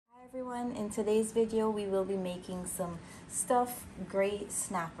Everyone, in today's video we will be making some stuffed gray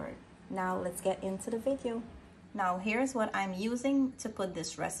snapper. Now let's get into the video. Now here's what I'm using to put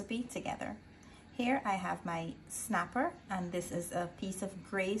this recipe together. Here I have my snapper, and this is a piece of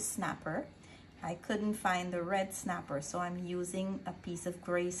gray snapper. I couldn't find the red snapper, so I'm using a piece of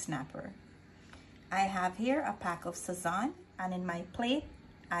gray snapper. I have here a pack of sazon, and in my plate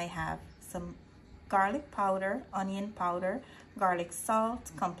I have some garlic powder, onion powder, garlic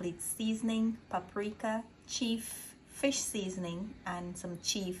salt, complete seasoning, paprika, chief fish seasoning, and some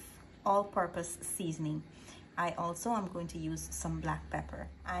chief all-purpose seasoning. I also am going to use some black pepper.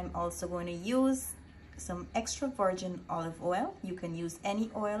 I'm also going to use some extra virgin olive oil. You can use any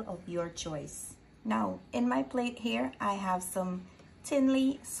oil of your choice. Now in my plate here I have some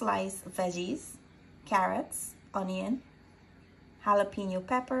thinly sliced veggies, carrots, onion, jalapeno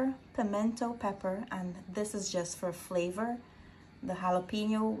pepper, pimento pepper, and this is just for flavor. The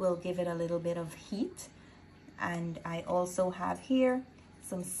jalapeno will give it a little bit of heat. And I also have here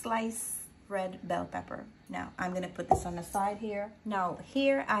some sliced red bell pepper. Now I'm gonna put this on the side here. Now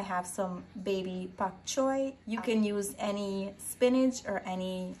here I have some baby bok choy. You can use any spinach or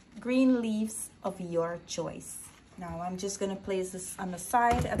any green leaves of your choice. Now I'm just gonna place this on the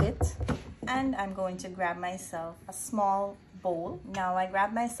side a bit, and I'm going to grab myself a small bowl. Now I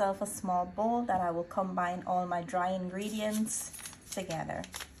grab myself a small bowl that I will combine all my dry ingredients together.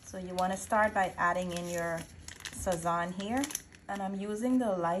 So you want to start by adding in your sazon here, and I'm using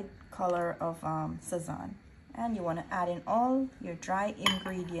the light color of sazon, and you want to add in all your dry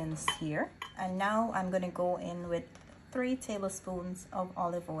ingredients here. And now I'm going to go in with 3 tablespoons of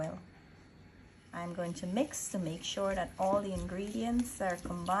olive oil. I'm going to mix to make sure that all the ingredients are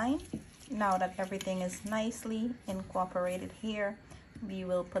combined. Now that everything is nicely incorporated here, we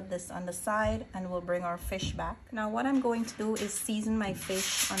will put this on the side and we'll bring our fish back. Now what I'm going to do is season my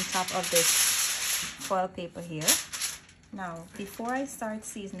fish on top of this foil paper here. Now before I start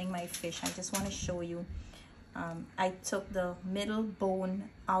seasoning my fish, I just want to show you, I took the middle bone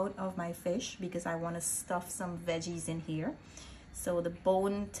out of my fish because I want to stuff some veggies in here. So the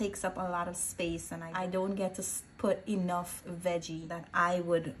bone takes up a lot of space, and I don't get to put enough veggie that I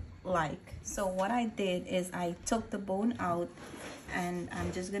would like. So what I did is I took the bone out, and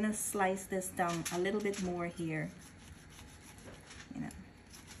I'm just gonna slice this down a little bit more here, you know.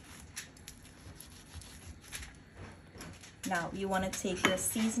 Now you want to take your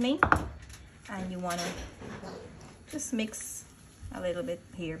seasoning and you want to just mix a little bit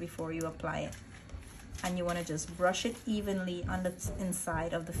here before you apply it, and you want to just brush it evenly on the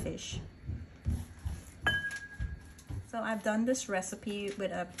inside of the fish. So I've done this recipe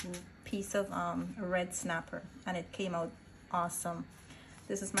with a piece of red snapper, and it came out awesome.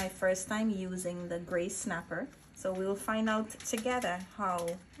 This is my first time using the gray snapper, so we'll find out together how.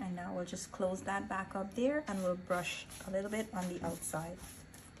 And now we'll just close that back up there, and we'll brush a little bit on the outside.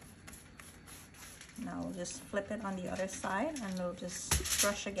 Now we'll just flip it on the other side, and we'll just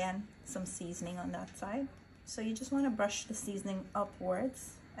brush again some seasoning on that side. So you just want to brush the seasoning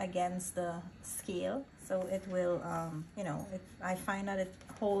upwards against the scale, so it will you know, I find that it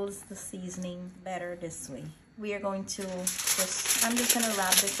holds the seasoning better this way. We are going to I'm just going to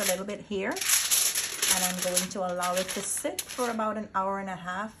wrap this a little bit here, and I'm going to allow it to sit for about 1.5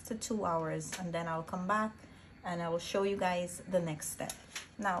 hours to 2 hours, and then I'll come back and I will show you guys the next step.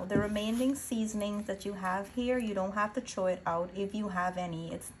 Now the remaining seasonings that you have here, you don't have to throw it out if you have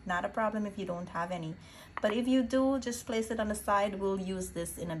any. It's not a problem if you don't have any, but if you do, just place it on the side. We'll use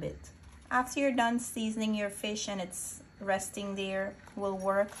this in a bit. After you're done seasoning your fish and it's resting there, we'll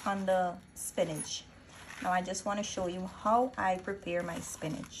work on the spinach. Now I just want to show you how I prepare my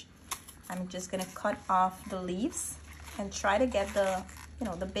spinach. I'm just gonna cut off the leaves and try to get the, you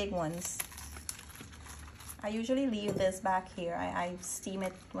know, the big ones. I usually leave this back here. I steam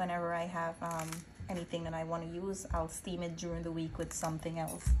it whenever I have anything that I want to use. I'll steam it during the week with something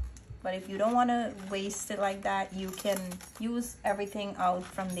else. But if you don't want to waste it like that, you can use everything out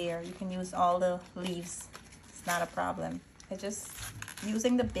from there. You can use all the leaves. It's not a problem.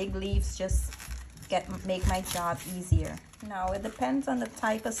 Using the big leaves just make my job easier. Now it depends on the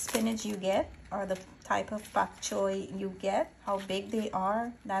type of spinach you get, or the type of bok choy you get, how big they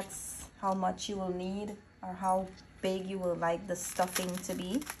are. That's how much you will need, or how big you will like the stuffing to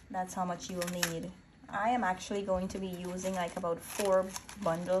be. That's how much you will need. I am actually going to be using like about 4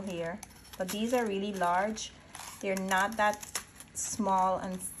 bundles here, but these are really large. They're not that small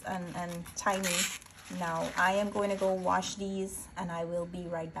and tiny. Now I am going to go wash these, and I will be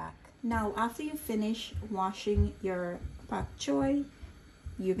right back. Now after you finish washing your bok choy,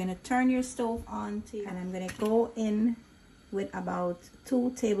 you're gonna turn your stove on and I'm gonna go in with about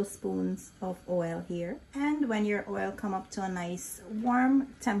 2 tablespoons of oil here. And when your oil come up to a nice warm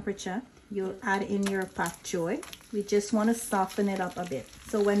temperature, you'll add in your pak choy. We just want to soften it up a bit.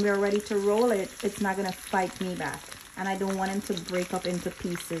 So when we're ready to roll it, it's not going to fight me back. And I don't want them to break up into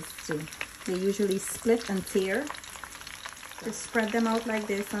pieces too. They usually split and tear. Just spread them out like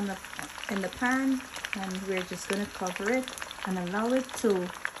this on in the pan, and we're just going to cover it and allow it to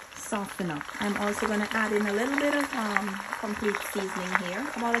soften up. I'm also going to add in a little bit of complete seasoning here,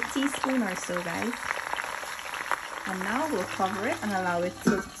 about a teaspoon or so, guys. And now we'll cover it and allow it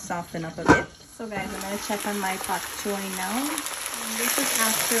to soften up a bit. So guys, I'm going to check on my pak choy now. And this is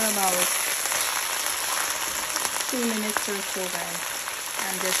after about 2 minutes or so, guys.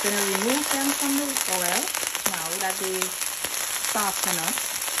 I'm just going to remove them from the oil now that they soften up.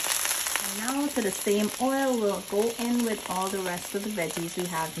 And now to the same oil, we'll go in with all the rest of the veggies we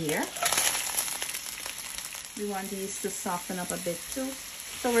have here. We want these to soften up a bit too.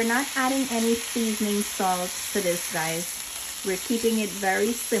 So we're not adding any seasoning salt to this, guys. We're keeping it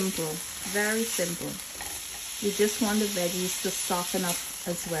very simple, very simple. We just want the veggies to soften up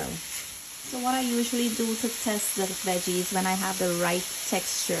as well. So what I usually do to test the veggies when I have the right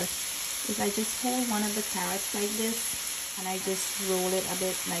texture is I just hold one of the carrots like this and I just roll it a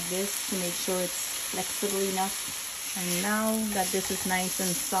bit like this to make sure it's flexible enough. And now that this is nice and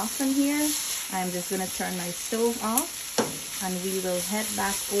softened here, I'm just going to turn my stove off. And we will head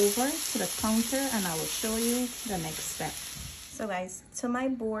back over to the counter and I will show you the next step. So guys, to my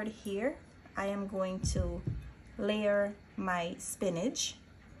board here, I am going to layer my spinach.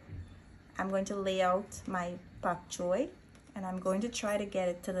 I'm going to lay out my pak choy, and I'm going to try to get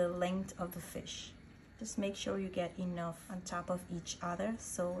it to the length of the fish. Just make sure you get enough on top of each other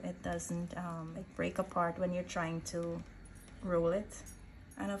so it doesn't like break apart when you're trying to roll it.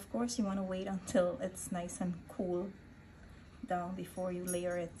 And of course you want to wait until it's nice and cool down before you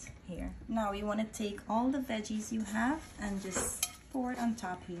layer it here. Now you want to take all the veggies you have and just pour it on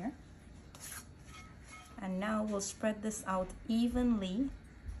top here. And now we'll spread this out evenly.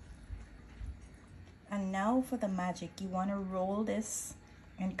 And now for the magic, you want to roll this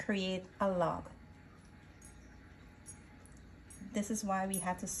and create a log. This is why we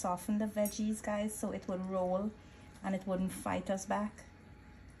had to soften the veggies, guys, so it would roll and it wouldn't fight us back.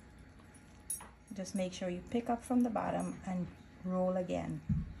 Just make sure you pick up from the bottom and roll again.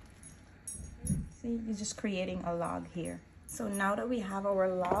 See, you're just creating a log here. So now that we have our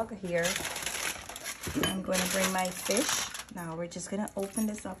log here, I'm going to bring my fish. Now we're just going to open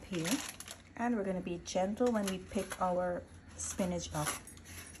this up here, and we're going to be gentle when we pick our spinach up.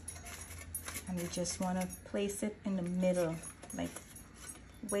 And we just want to place it in the middle, like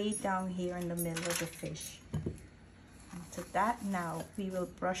way down here in the middle of the fish. And to that, now we will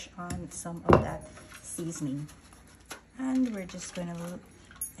brush on some of that seasoning. And we're just going to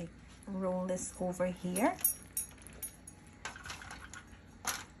like roll this over here,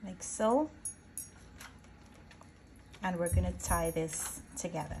 like so. And we're going to tie this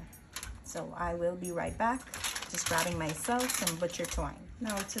together. So I will be right back, just grabbing myself some butcher twine.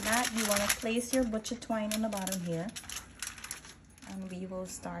 Now to that, you want to place your butcher twine on the bottom here. And we will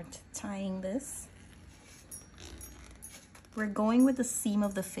start tying this. We're going with the seam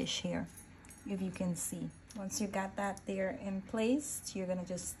of the fish here, if you can see. Once you got that there in place, you're going to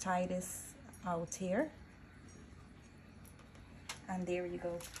just tie this out here. And there you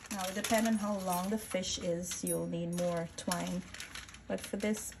go. Now, depending on how long the fish is, you'll need more twine. But for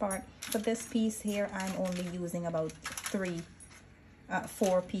this part, for this piece here, I'm only using about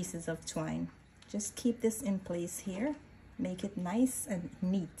 4 pieces of twine. Just keep this in place here. Make it nice and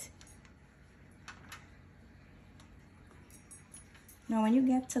neat. Now, when you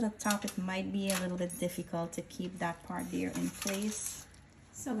get to the top, it might be a little bit difficult to keep that part there in place.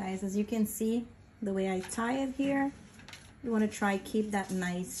 So guys, as you can see, the way I tie it here, you want to try keep that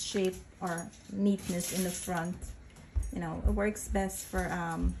nice shape or neatness in the front. You know, it works best for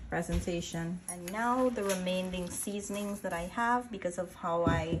presentation. And now the remaining seasonings that I have, because of how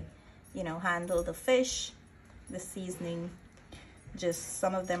I, you know, handle the fish, the seasoning, just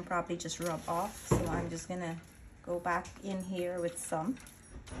some of them probably just rub off. So I'm just gonna go back in here with some.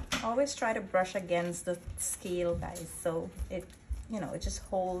 Always try to brush against the scale, guys, so it, you know, it just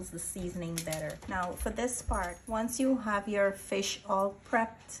holds the seasoning better. Now for this part, once you have your fish all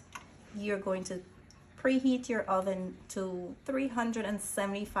prepped, you're going to preheat your oven to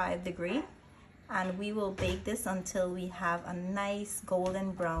 375 degrees, and we will bake this until we have a nice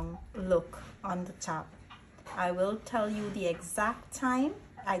golden brown look on the top. I will tell you the exact time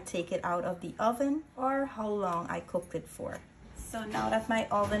I take it out of the oven or how long I cooked it for. So now that my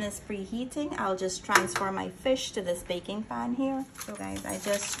oven is preheating, I'll just transfer my fish to this baking pan here. So guys, I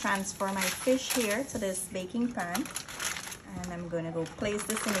just transfer my fish here to this baking pan. And I'm going to go place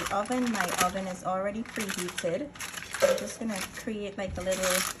this in the oven. My oven is already preheated. So I'm just going to create like a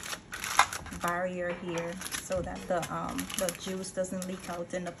little barrier here so that the juice doesn't leak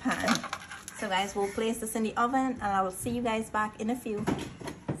out in the pan. So guys, we'll place this in the oven and I will see you guys back in a few.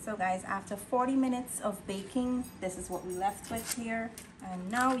 So guys, after 40 minutes of baking, this is what we left with here.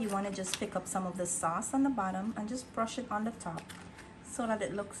 And now you want to just pick up some of the sauce on the bottom and just brush it on the top so that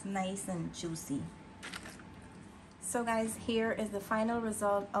it looks nice and juicy. So guys, here is the final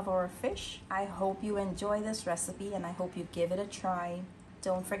result of our fish. I hope you enjoy this recipe and I hope you give it a try.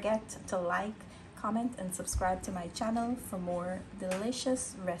 Don't forget to like, comment, and subscribe to my channel for more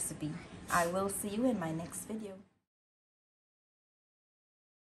delicious recipe. I will see you in my next video.